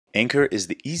Anchor is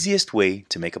the easiest way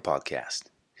to make a podcast.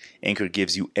 Anchor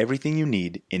gives you everything you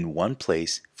need in one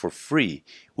place for free,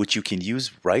 which you can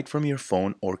use right from your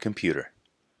phone or computer.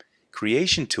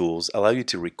 Creation tools allow you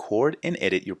to record and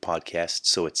edit your podcast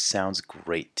so it sounds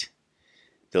great.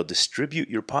 They'll distribute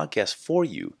your podcast for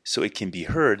you so it can be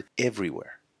heard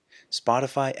everywhere.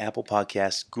 Spotify, Apple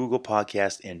Podcasts, Google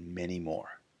Podcasts, and many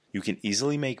more. You can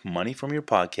easily make money from your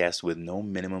podcast with no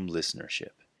minimum listenership.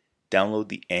 Download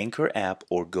the Anchor app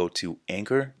or go to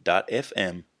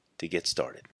anchor.fm to get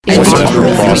started.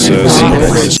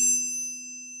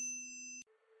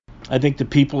 I think the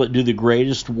people that do the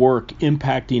greatest work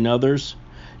impacting others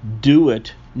do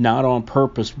it not on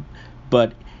purpose,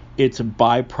 but it's a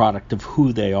byproduct of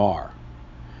who they are.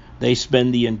 They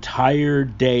spend the entire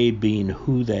day being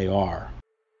who they are.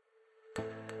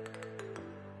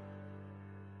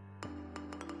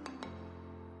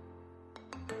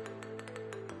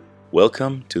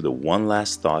 Welcome to the One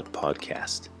Last Thought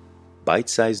podcast.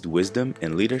 Bite-sized wisdom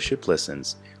and leadership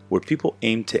lessons where people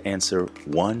aim to answer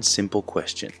one simple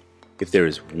question. If there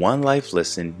is one life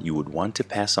lesson you would want to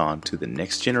pass on to the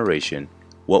next generation,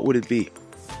 what would it be?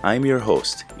 I'm your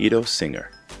host, Ido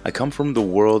Singer. I come from the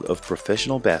world of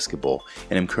professional basketball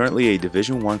and am currently a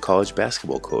Division I college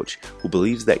basketball coach who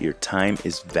believes that your time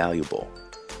is valuable.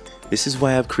 This is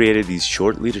why I've created these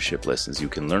short leadership lessons you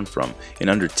can learn from in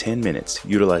under 10 minutes,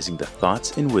 utilizing the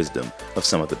thoughts and wisdom of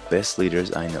some of the best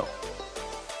leaders I know.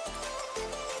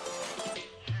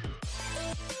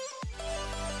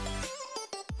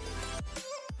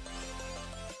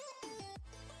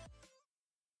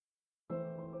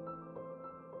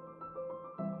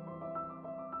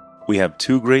 We have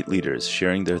two great leaders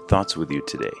sharing their thoughts with you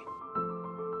today.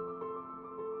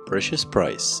 Precious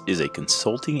Price is a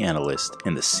consulting analyst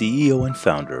and the CEO and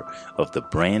founder of The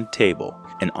Brand Table,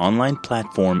 an online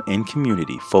platform and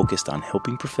community focused on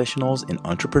helping professionals and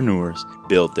entrepreneurs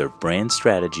build their brand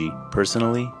strategy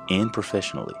personally and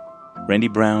professionally. Randy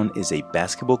Brown is a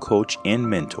basketball coach and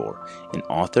mentor, an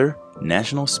author,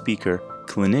 national speaker,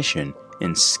 clinician,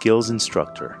 and skills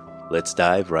instructor. Let's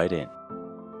dive right in.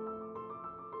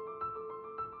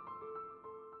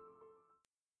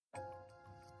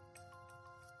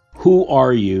 Who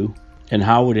are you, and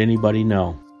how would anybody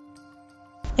know?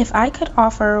 If I could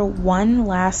offer one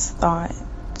last thought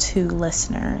to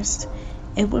listeners,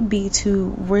 it would be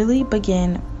to really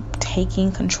begin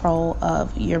taking control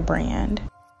of your brand.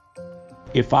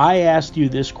 If I asked you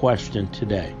this question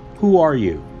today, who are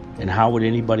you, and how would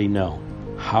anybody know?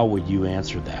 How would you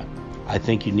answer that? I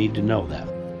think you need to know that.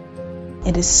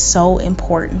 It is so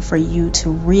important for you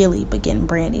to really begin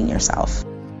branding yourself.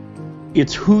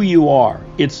 It's who you are.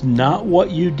 It's not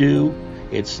what you do.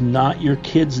 It's not your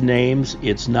kids' names.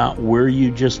 It's not where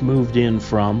you just moved in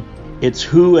from. It's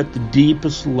who at the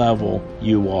deepest level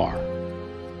you are.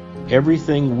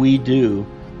 Everything we do,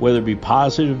 whether it be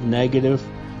positive, negative,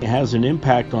 it has an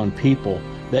impact on people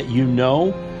that you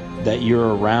know, that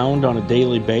you're around on a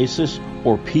daily basis,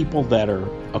 or people that are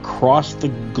across the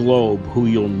globe who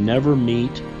you'll never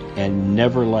meet and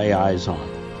never lay eyes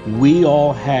on. We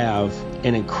all have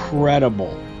an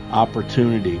incredible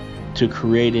opportunity to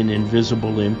create an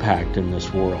invisible impact in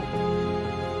this world.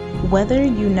 Whether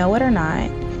you know it or not,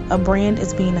 a brand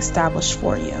is being established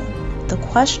for you. The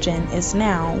question is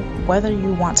now whether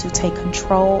you want to take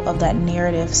control of that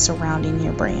narrative surrounding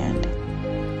your brand.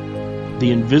 The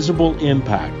invisible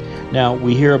impact. Now,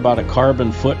 we hear about a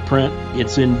carbon footprint.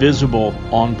 It's invisible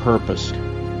on purpose.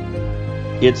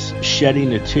 It's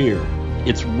shedding a tear.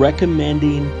 It's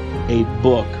recommending a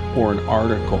book or an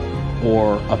article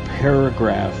or a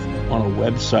paragraph on a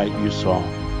website you saw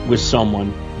with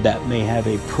someone that may have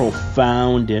a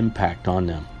profound impact on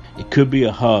them. It could be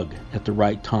a hug at the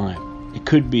right time. It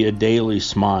could be a daily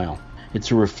smile.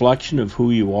 It's a reflection of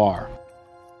who you are.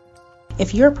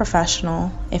 If you're a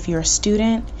professional, if you're a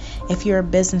student, if you're a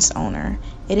business owner,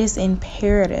 it is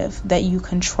imperative that you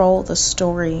control the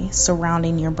story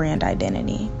surrounding your brand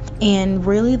identity. And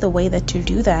really the way that you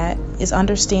do that is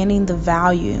understanding the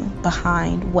value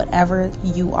behind whatever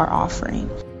you are offering.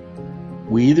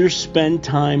 We either spend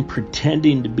time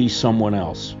pretending to be someone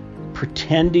else,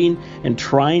 pretending and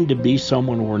trying to be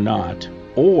someone we're not,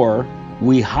 or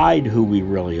we hide who we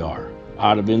really are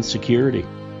out of insecurity.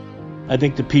 I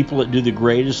think the people that do the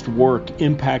greatest work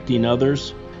impacting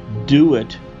others do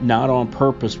it not on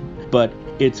purpose, but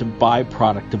it's a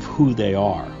byproduct of who they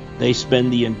are. They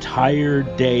spend the entire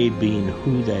day being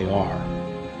who they are.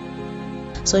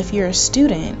 So if you're a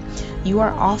student, you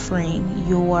are offering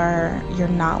your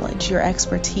knowledge, your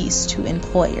expertise to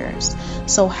employers.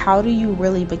 So how do you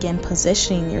really begin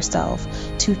positioning yourself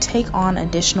to take on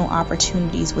additional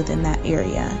opportunities within that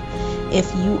area?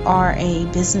 If you are a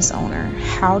business owner,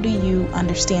 how do you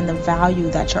understand the value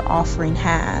that your offering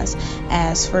has,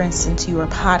 as for instance your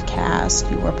podcast,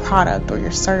 your product, or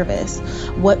your service?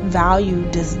 What value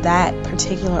does that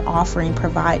particular offering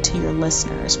provide to your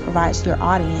listeners, provide to your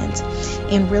audience?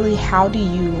 And really, how do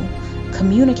you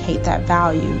communicate that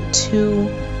value to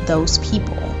those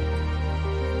people?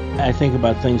 I think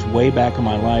about things way back in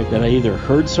my life that I either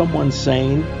heard someone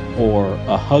saying, or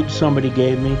a hug somebody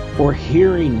gave me, or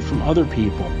hearing from other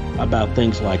people about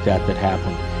things like that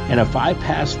happen. And if I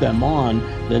pass them on,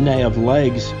 then they have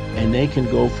legs and they can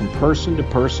go from person to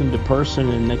person to person,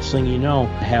 and next thing you know,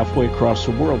 halfway across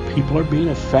the world, people are being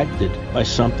affected by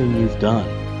something you've done.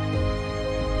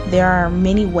 There are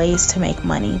many ways to make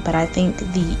money, but I think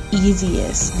the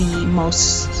easiest, the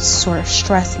most sort of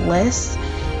stressless,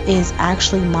 is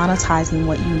actually monetizing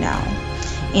what you know.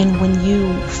 And when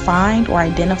you find or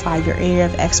identify your area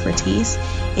of expertise,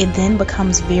 it then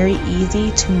becomes very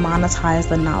easy to monetize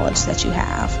the knowledge that you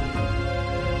have.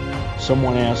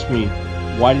 Someone asked me,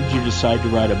 why did you decide to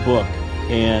write a book?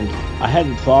 And I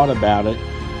hadn't thought about it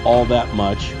all that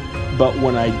much, but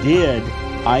when I did,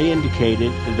 I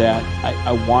indicated that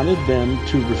I wanted them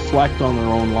to reflect on their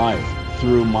own life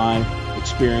through my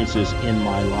experiences in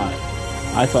my life.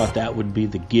 I thought that would be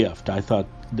the gift. I thought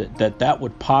that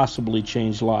would possibly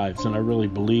change lives, and I really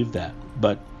believe that.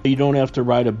 But you don't have to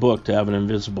write a book to have an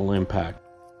invisible impact.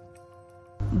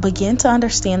 Begin to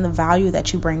understand the value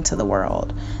that you bring to the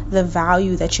world, the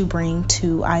value that you bring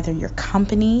to either your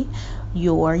company,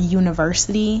 your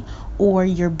university, or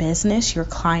your business, your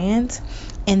clients,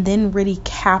 and then really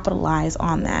capitalize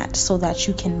on that so that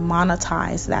you can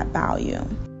monetize that value.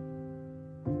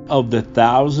 Of the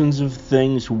thousands of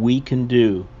things we can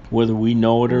do, whether we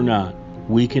know it or not,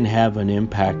 we can have an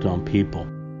impact on people.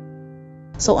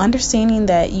 So understanding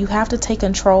that you have to take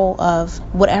control of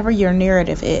whatever your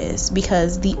narrative is,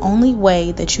 because the only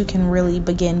way that you can really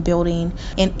begin building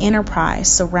an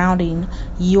enterprise surrounding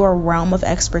your realm of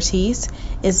expertise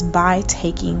is by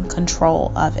taking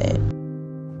control of it.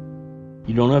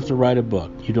 You don't have to write a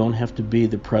book. You don't have to be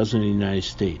the President of the United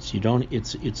States.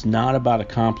 It's not about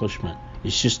accomplishment.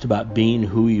 It's just about being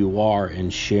who you are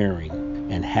and sharing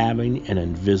and having an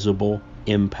invisible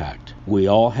impact. We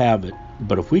all have it,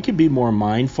 but if we could be more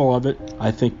mindful of it,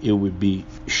 I think it would be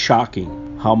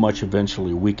shocking how much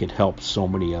eventually we could help so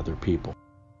many other people.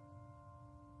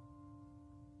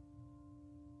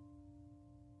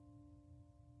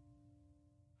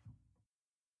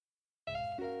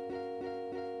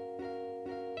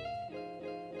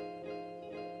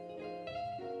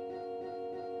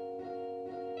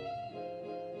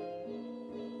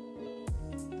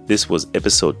 This was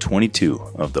episode 22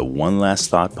 of the One Last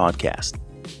Thought podcast.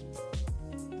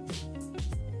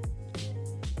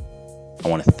 I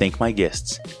want to thank my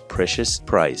guests, Precious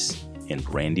Price and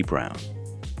Randy Brown.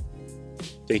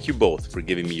 Thank you both for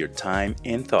giving me your time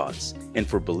and thoughts, and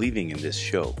for believing in this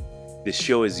show. This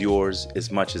show is yours as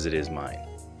much as it is mine.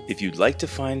 If you'd like to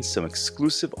find some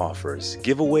exclusive offers,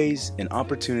 giveaways, and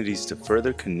opportunities to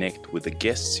further connect with the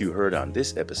guests you heard on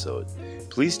this episode,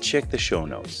 please check the show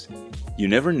notes. You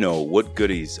never know what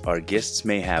goodies our guests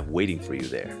may have waiting for you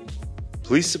there.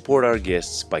 Please support our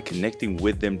guests by connecting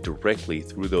with them directly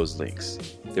through those links.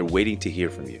 They're waiting to hear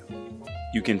from you.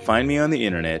 You can find me on the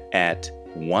internet at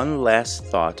One Last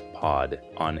Thought Pod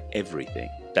on everything.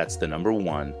 That's the number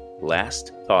 1,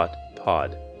 Last Thought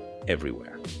Pod,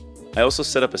 everywhere. I also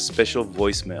set up a special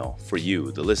voicemail for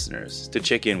you, the listeners, to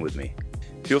check in with me.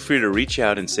 Feel free to reach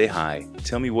out and say hi,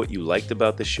 tell me what you liked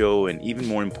about the show, and even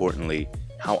more importantly,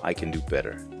 how I can do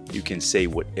better. You can say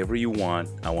whatever you want.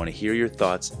 I want to hear your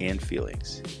thoughts and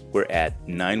feelings. We're at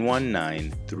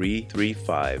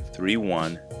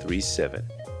 919-335-3137.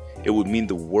 It would mean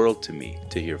the world to me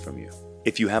to hear from you.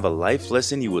 If you have a life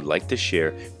lesson you would like to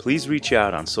share, please reach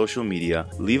out on social media,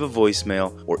 leave a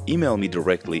voicemail, or email me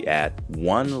directly at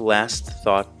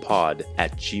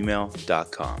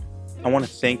onelasthoughtpod@gmail.com. I want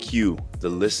to thank you, the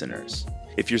listeners.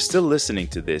 If you're still listening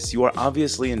to this, you are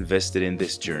obviously invested in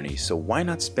this journey, so why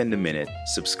not spend a minute,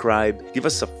 subscribe, give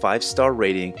us a 5-star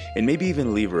rating, and maybe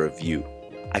even leave a review.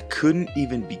 I couldn't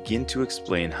even begin to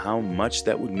explain how much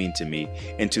that would mean to me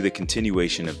and to the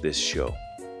continuation of this show.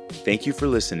 Thank you for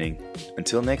listening.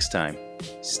 Until next time,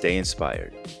 stay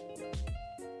inspired.